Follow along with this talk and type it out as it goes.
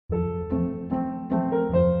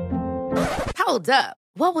Hold up.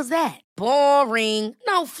 What was that? Boring.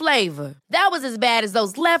 No flavor. That was as bad as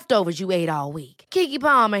those leftovers you ate all week. Keke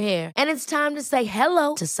Palmer here, and it's time to say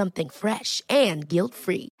hello to something fresh and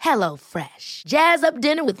guilt-free. Hello Fresh. Jazz up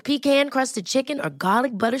dinner with pecan-crusted chicken or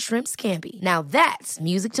garlic butter shrimp scampi. Now that's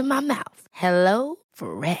music to my mouth. Hello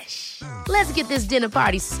Fresh. Let's get this dinner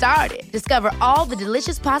party started. Discover all the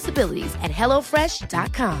delicious possibilities at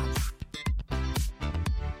hellofresh.com.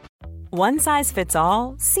 One size fits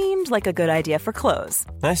all seemed like a good idea for clothes.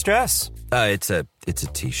 Nice dress. It's a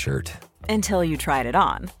t-shirt. Until you tried it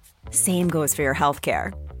on. Same goes for your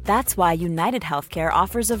healthcare. That's why United Healthcare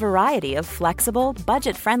offers a variety of flexible,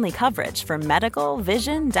 budget-friendly coverage for medical,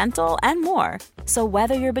 vision, dental, and more. So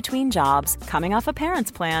whether you're between jobs, coming off a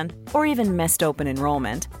parent's plan, or even missed open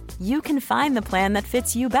enrollment, you can find the plan that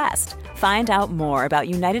fits you best. Find out more about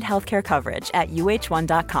United Healthcare coverage at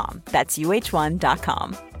uh1.com. That's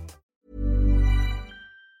uh1.com.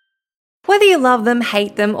 Whether you love them,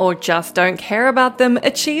 hate them, or just don't care about them,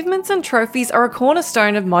 achievements and trophies are a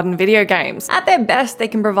cornerstone of modern video games. At their best, they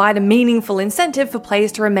can provide a meaningful incentive for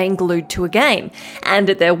players to remain glued to a game, and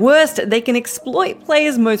at their worst, they can exploit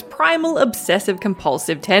players' most primal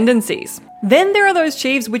obsessive-compulsive tendencies. Then there are those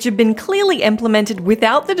achieves which have been clearly implemented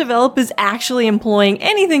without the developers actually employing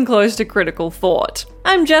anything close to critical thought.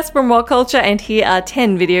 I'm Jess from What Culture, and here are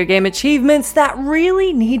 10 video game achievements that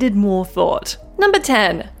really needed more thought. Number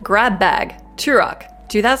 10. Grab Bag. Turok,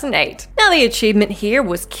 2008. Now the achievement here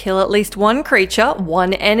was kill at least one creature,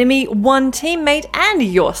 one enemy, one teammate, and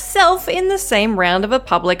yourself in the same round of a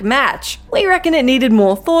public match. We reckon it needed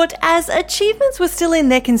more thought as achievements were still in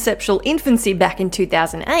their conceptual infancy back in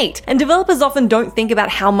 2008, and developers often don't think about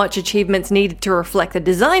how much achievements needed to reflect the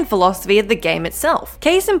design philosophy of the game itself.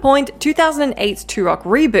 Case in point, 2008's Turok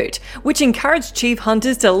Reboot, which encouraged chief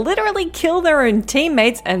hunters to literally kill their own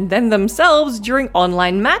teammates and then themselves during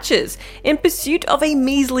online matches, in pursuit of a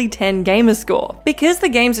measly 10 gamer score. Because the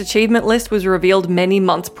game's achievement list was revealed many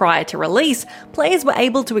months prior to release, players were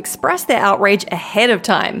able to express their outrage ahead of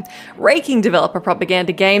time, raking developer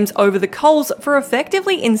propaganda games over the coals for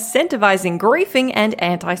effectively incentivizing griefing and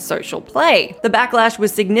antisocial play. The backlash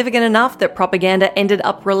was significant enough that propaganda ended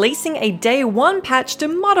up releasing a day one patch to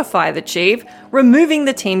modify the Chief, removing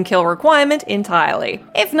the team kill requirement entirely.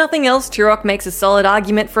 If nothing else, Turok makes a solid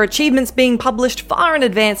argument for achievements being published far in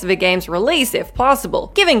advance of a game's release if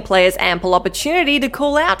possible, giving players ample opportunity to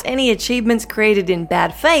call out any achievements created in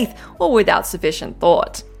bad faith or without sufficient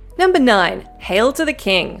thought. Number 9. Hail to the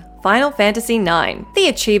King. Final Fantasy IX. The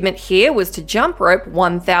achievement here was to jump rope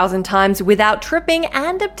 1,000 times without tripping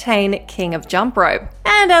and obtain King of Jump Rope.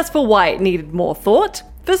 And as for why it needed more thought,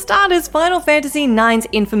 for starters, Final Fantasy IX's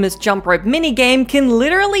infamous jump rope minigame can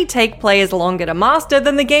literally take players longer to master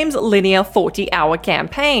than the game's linear 40-hour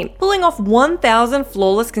campaign. Pulling off 1,000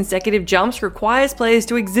 flawless consecutive jumps requires players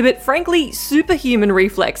to exhibit frankly superhuman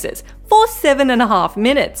reflexes for 7.5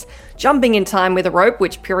 minutes, jumping in time with a rope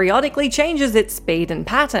which periodically changes its speed and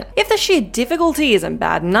pattern. If the sheer difficulty isn't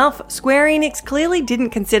bad enough, Square Enix clearly didn't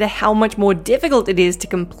consider how much more difficult it is to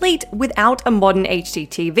complete without a modern HD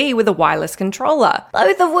TV with a wireless controller,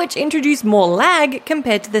 both of which introduce more lag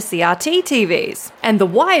compared to the CRT TVs, and the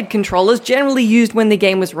wired controllers generally used when the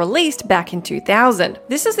game was released back in 2000.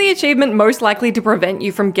 This is the achievement most likely to prevent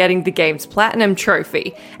you from getting the game's Platinum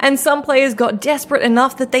trophy, and some players got desperate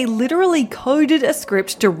enough that they literally coded a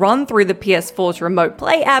script to run through the PS4's Remote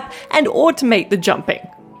Play app and automate the jumping.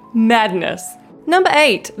 Madness. Number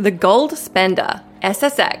 8. The Gold Spender.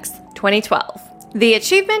 SSX, 2012. The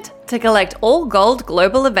achievement? To collect all gold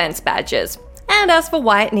global events badges. And as for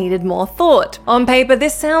why it needed more thought, on paper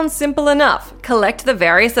this sounds simple enough. Collect the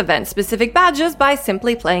various event-specific badges by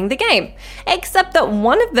simply playing the game. Except that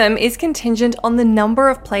one of them is contingent on the number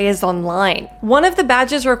of players online. One of the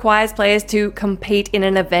badges requires players to compete in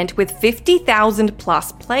an event with 50,000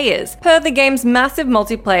 plus players, per the game's massive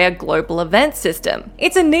multiplayer global event system.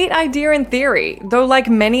 It's a neat idea in theory, though like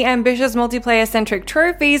many ambitious multiplayer-centric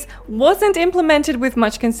trophies, wasn't implemented with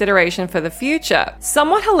much consideration for the future.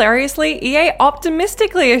 Somewhat hilariously, EA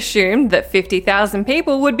optimistically assumed that 50,000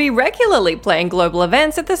 people would be regularly playing global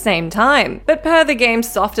events at the same time. But per the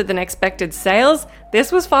game's softer than expected sales,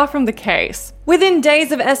 this was far from the case. Within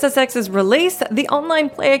days of SSX's release, the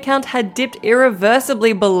online player count had dipped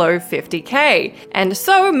irreversibly below 50k, and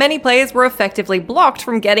so many players were effectively blocked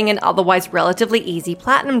from getting an otherwise relatively easy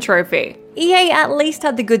Platinum trophy. EA at least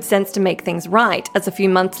had the good sense to make things right, as a few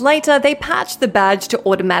months later they patched the badge to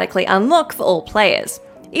automatically unlock for all players.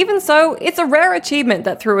 Even so, it's a rare achievement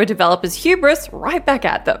that threw a developer's hubris right back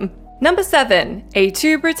at them. Number 7.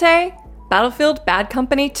 A2 Brute, Battlefield Bad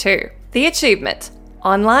Company 2. The achievement: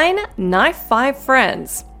 Online Knife 5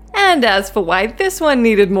 Friends. And as for why this one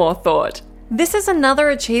needed more thought, this is another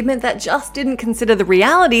achievement that just didn't consider the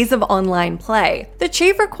realities of online play. The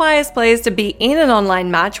Chief requires players to be in an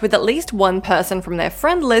online match with at least one person from their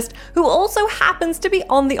friend list who also happens to be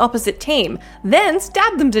on the opposite team, then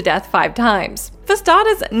stab them to death 5 times. For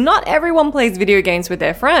starters, not everyone plays video games with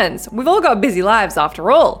their friends. We've all got busy lives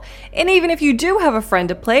after all. And even if you do have a friend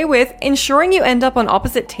to play with, ensuring you end up on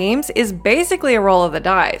opposite teams is basically a roll of the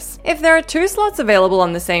dice. If there are 2 slots available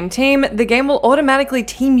on the same team, the game will automatically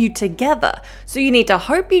team you together, so you need to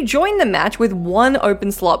hope you join the match with 1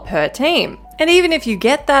 open slot per team. And even if you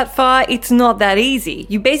get that far, it's not that easy.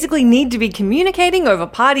 You basically need to be communicating over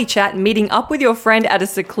party chat, meeting up with your friend at a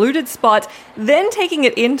secluded spot, then taking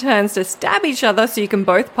it in turns to stab each other so you can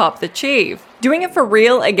both pop the Chief. Doing it for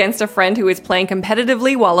real against a friend who is playing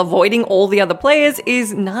competitively while avoiding all the other players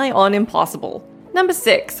is nigh on impossible. Number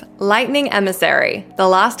 6. Lightning Emissary, The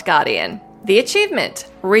Last Guardian. The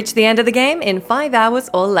achievement: reach the end of the game in 5 hours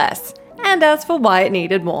or less. And as for why it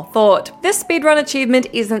needed more thought, this speedrun achievement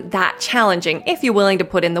isn't that challenging if you're willing to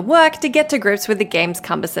put in the work to get to grips with the game's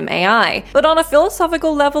cumbersome AI, but on a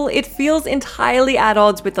philosophical level, it feels entirely at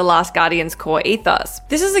odds with The Last Guardian's core ethos.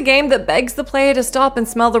 This is a game that begs the player to stop and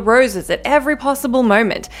smell the roses at every possible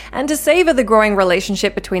moment, and to savor the growing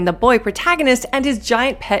relationship between the boy protagonist and his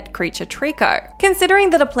giant pet creature Trico.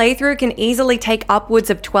 Considering that a playthrough can easily take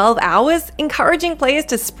upwards of 12 hours, encouraging players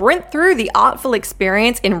to sprint through the artful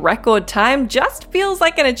experience in record time just feels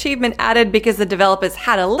like an achievement added because the developers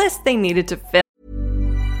had a list they needed to fill.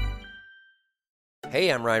 Hey,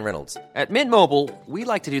 I'm Ryan Reynolds. At Mint Mobile, we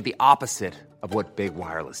like to do the opposite of what Big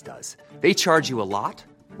Wireless does. They charge you a lot,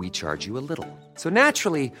 we charge you a little. So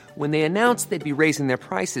naturally, when they announced they'd be raising their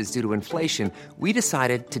prices due to inflation, we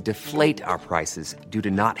decided to deflate our prices due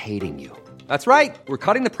to not hating you. That's right. We're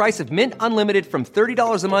cutting the price of Mint Unlimited from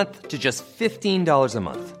 $30 a month to just $15 a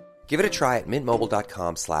month. Give it a try at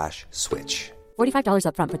mintmobile.com/switch. $45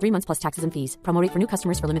 up front for 3 months plus taxes and fees. Promo rate for new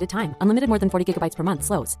customers for limited time. Unlimited more than 40 gigabytes per month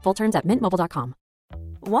slows. Full terms at mintmobile.com.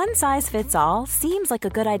 One size fits all seems like a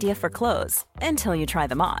good idea for clothes until you try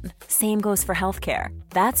them on. Same goes for healthcare.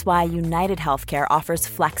 That's why United Healthcare offers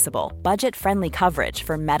flexible, budget-friendly coverage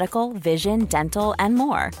for medical, vision, dental, and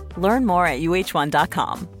more. Learn more at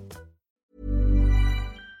uh1.com.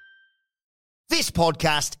 This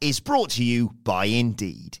podcast is brought to you by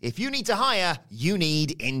Indeed. If you need to hire, you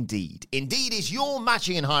need Indeed. Indeed is your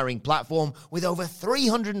matching and hiring platform with over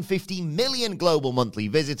 350 million global monthly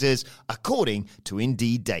visitors, according to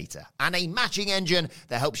Indeed data, and a matching engine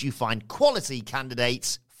that helps you find quality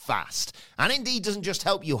candidates fast. And Indeed doesn't just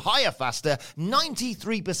help you hire faster.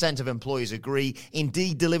 93% of employers agree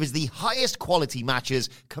Indeed delivers the highest quality matches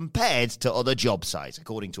compared to other job sites,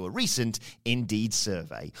 according to a recent Indeed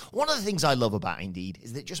survey. One of the things I love about Indeed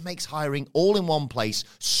is that it just makes hiring all in one place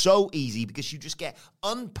so easy because you just get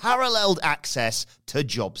unparalleled access to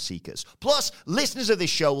job seekers. Plus, listeners of this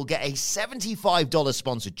show will get a $75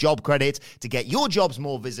 sponsored job credit to get your jobs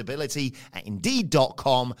more visibility at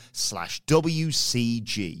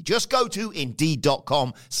Indeed.com/WCG. Just go to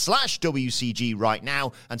Indeed.com/WCG right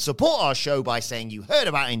now and support our show by saying you heard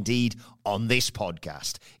about Indeed on this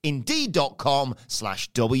podcast.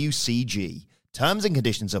 Indeed.com/WCG. Terms and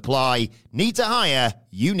conditions apply. Need to hire?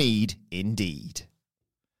 You need Indeed.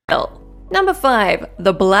 Number 5.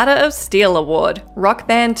 The Bladder of Steel Award, Rock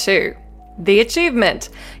Band 2. The achievement: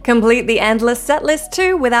 complete the endless setlist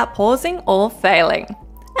 2 without pausing or failing.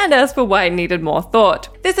 And as for why it needed more thought,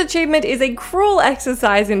 this achievement is a cruel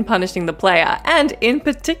exercise in punishing the player, and in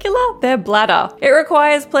particular, their bladder. It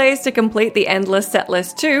requires players to complete the Endless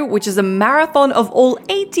Setlist 2, which is a marathon of all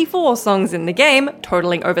 84 songs in the game,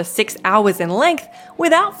 totaling over 6 hours in length,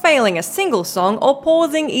 without failing a single song or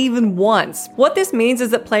pausing even once. What this means is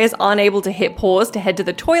that players aren't able to hit pause to head to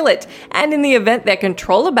the toilet, and in the event their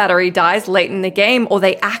controller battery dies late in the game or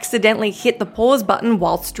they accidentally hit the pause button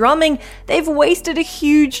while strumming, they've wasted a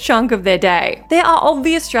huge chunk of their day. There are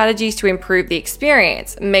obvious strategies to improve the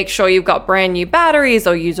experience. Make sure you've got brand new batteries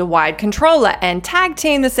or use a wired controller and tag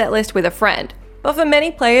team the setlist with a friend. But for many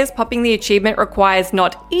players, popping the achievement requires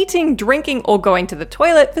not eating, drinking, or going to the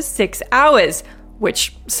toilet for 6 hours,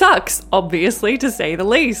 which sucks, obviously, to say the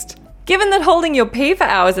least. Given that holding your pee for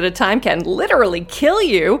hours at a time can literally kill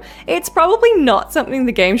you, it's probably not something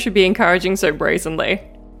the game should be encouraging so brazenly.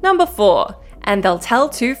 Number 4. And they'll tell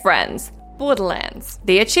 2 friends. Borderlands.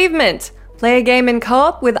 The achievement: play a game in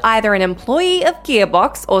co-op with either an employee of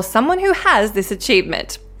Gearbox or someone who has this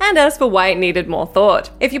achievement. And as for why it needed more thought,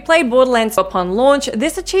 if you played Borderlands upon launch,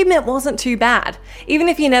 this achievement wasn't too bad. Even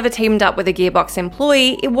if you never teamed up with a Gearbox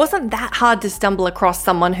employee, it wasn't that hard to stumble across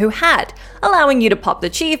someone who had, allowing you to pop the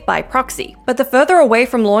chief by proxy. But the further away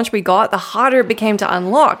from launch we got, the harder it became to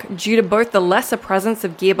unlock, due to both the lesser presence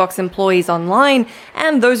of Gearbox employees online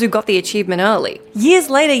and those who got the achievement early. Years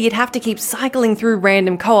later, you'd have to keep cycling through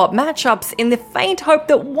random co-op matchups in the faint hope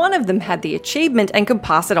that one of them had the achievement and could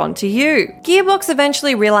pass it on to you. Gearbox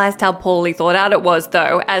eventually realized how poorly thought out it was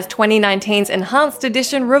though, as 2019's Enhanced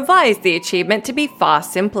Edition revised the achievement to be far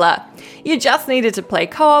simpler. You just needed to play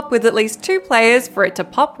co-op with at least 2 players for it to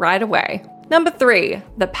pop right away. Number 3.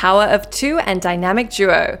 The Power of 2 and Dynamic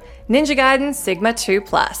Duo, Ninja Gaiden Sigma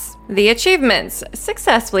 2+. The achievements: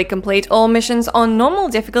 successfully complete all missions on normal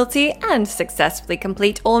difficulty and successfully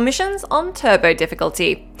complete all missions on turbo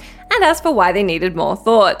difficulty. And as for why they needed more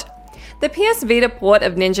thought, the PS Vita port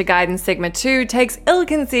of Ninja Gaiden Sigma 2 takes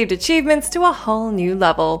ill-conceived achievements to a whole new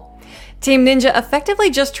level. Team Ninja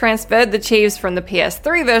effectively just transferred the chiefs from the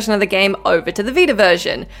PS3 version of the game over to the Vita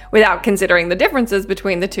version, without considering the differences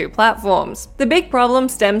between the two platforms. The big problem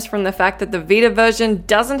stems from the fact that the Vita version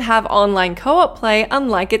doesn't have online co-op play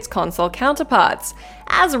unlike its console counterparts.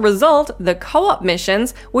 As a result, the co-op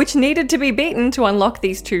missions, which needed to be beaten to unlock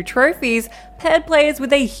these 2 trophies, paired players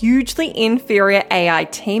with a hugely inferior AI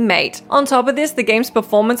teammate. On top of this, the game's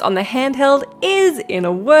performance on the handheld is, in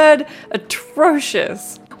a word,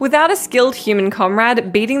 atrocious. Without a skilled human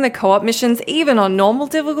comrade, beating the co-op missions even on normal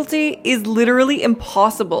difficulty is literally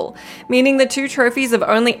impossible, meaning the 2 trophies have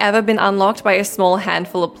only ever been unlocked by a small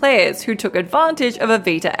handful of players who took advantage of a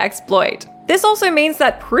Vita exploit. This also means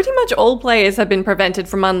that pretty much all players have been prevented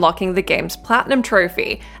from unlocking the game's Platinum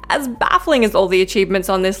Trophy. As baffling as all the achievements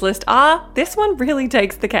on this list are, this one really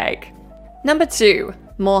takes the cake. Number 2.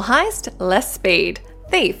 More heist, less speed.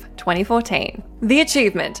 Thief 2014. The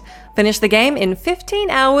achievement: finish the game in 15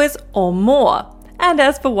 hours or more. And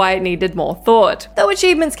as for why it needed more thought, though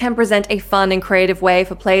achievements can present a fun and creative way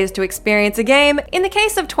for players to experience a game, in the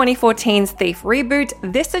case of 2014's Thief Reboot,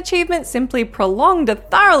 this achievement simply prolonged a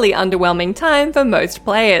thoroughly underwhelming time for most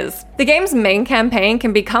players. The game's main campaign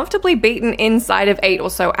can be comfortably beaten inside of 8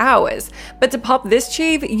 or so hours, but to pop this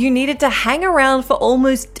achieve, you needed to hang around for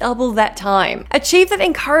almost double that time. A achieve that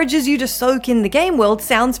encourages you to soak in the game world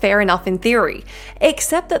sounds fair enough in theory,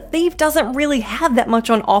 except that Thief doesn't really have that much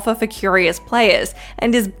on offer for curious players,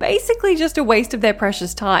 and is basically just a waste of their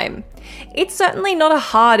precious time. It's certainly not a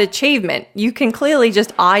hard achievement. You can clearly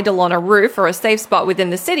just idle on a roof or a safe spot within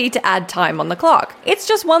the city to add time on the clock. It's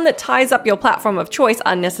just one that ties up your platform of choice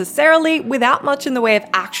unnecessarily without much in the way of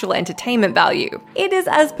actual entertainment value. It is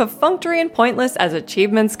as perfunctory and pointless as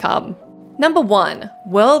achievements come. Number 1.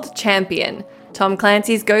 World Champion, Tom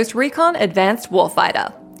Clancy's Ghost Recon Advanced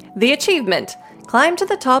Warfighter. The achievement: climb to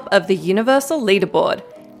the top of the Universal Leaderboard.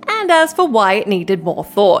 And as for why it needed more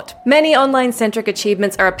thought, many online-centric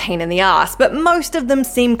achievements are a pain in the ass, but most of them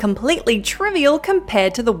seem completely trivial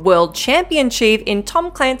compared to the World Champion Chief in Tom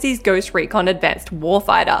Clancy's Ghost Recon Advanced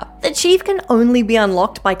Warfighter. The Chief can only be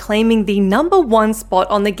unlocked by claiming the number 1 spot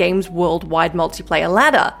on the game's worldwide multiplayer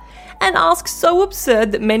ladder. An ask so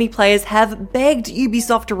absurd that many players have begged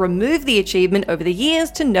Ubisoft to remove the achievement over the years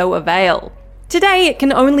to no avail. Today, it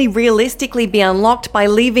can only realistically be unlocked by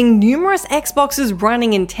leaving numerous Xboxes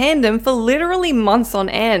running in tandem for literally months on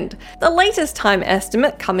end, the latest time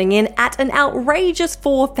estimate coming in at an outrageous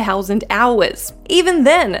 4,000 hours. Even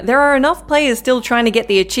then, there are enough players still trying to get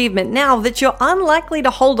the achievement now that you're unlikely to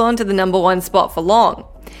hold on to the number 1 spot for long.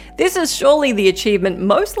 This is surely the achievement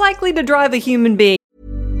most likely to drive a human being.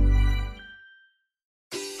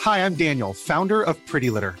 Hi, I'm Daniel, founder of Pretty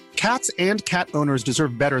Litter. Cats and cat owners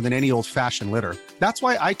deserve better than any old-fashioned litter. That's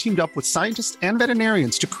why I teamed up with scientists and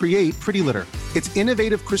veterinarians to create Pretty Litter. Its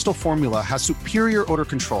innovative crystal formula has superior odor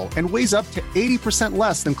control and weighs up to 80%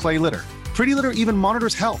 less than clay litter. Pretty Litter even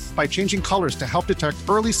monitors health by changing colors to help detect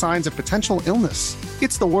early signs of potential illness.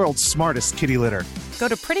 It's the world's smartest kitty litter. Go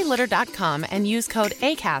to prettylitter.com and use code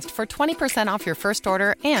ACAST for 20% off your first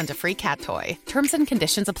order and a free cat toy. Terms and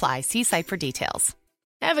conditions apply. See site for details.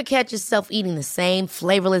 Ever catch yourself eating the same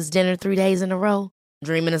flavorless dinner 3 days in a row?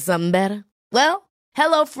 Dreaming of something better? Well,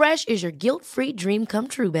 HelloFresh is your guilt-free dream come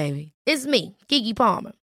true, baby. It's me, Keke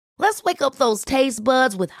Palmer. Let's wake up those taste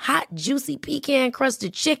buds with hot, juicy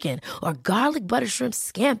pecan-crusted chicken or garlic butter shrimp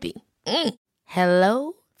scampi.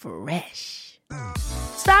 HelloFresh.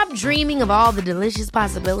 Stop dreaming of all the delicious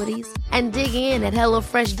possibilities and dig in at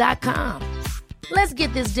HelloFresh.com. Let's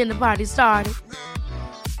get this dinner party started.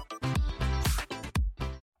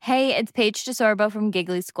 Hey, it's Paige DeSorbo from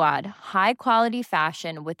Giggly Squad. High quality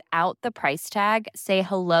fashion without the price tag. Say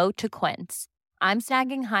hello to Quince. I'm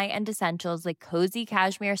snagging high-end essentials like cozy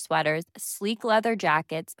cashmere sweaters, sleek leather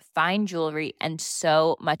jackets, fine jewelry, and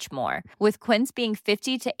so much more. With Quince being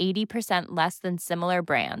 50 to 80% less than similar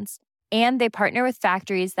brands. And they partner with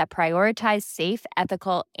factories that prioritize safe,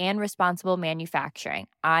 ethical, and responsible manufacturing.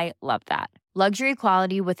 I love that. Luxury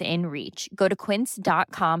quality within reach. Go to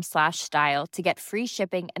quince.com/style to get free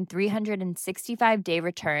shipping and 365-day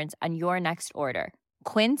returns on your next order.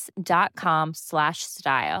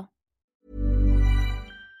 Quince.com/style.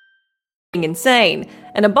 Insane,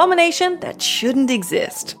 an abomination that shouldn't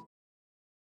exist.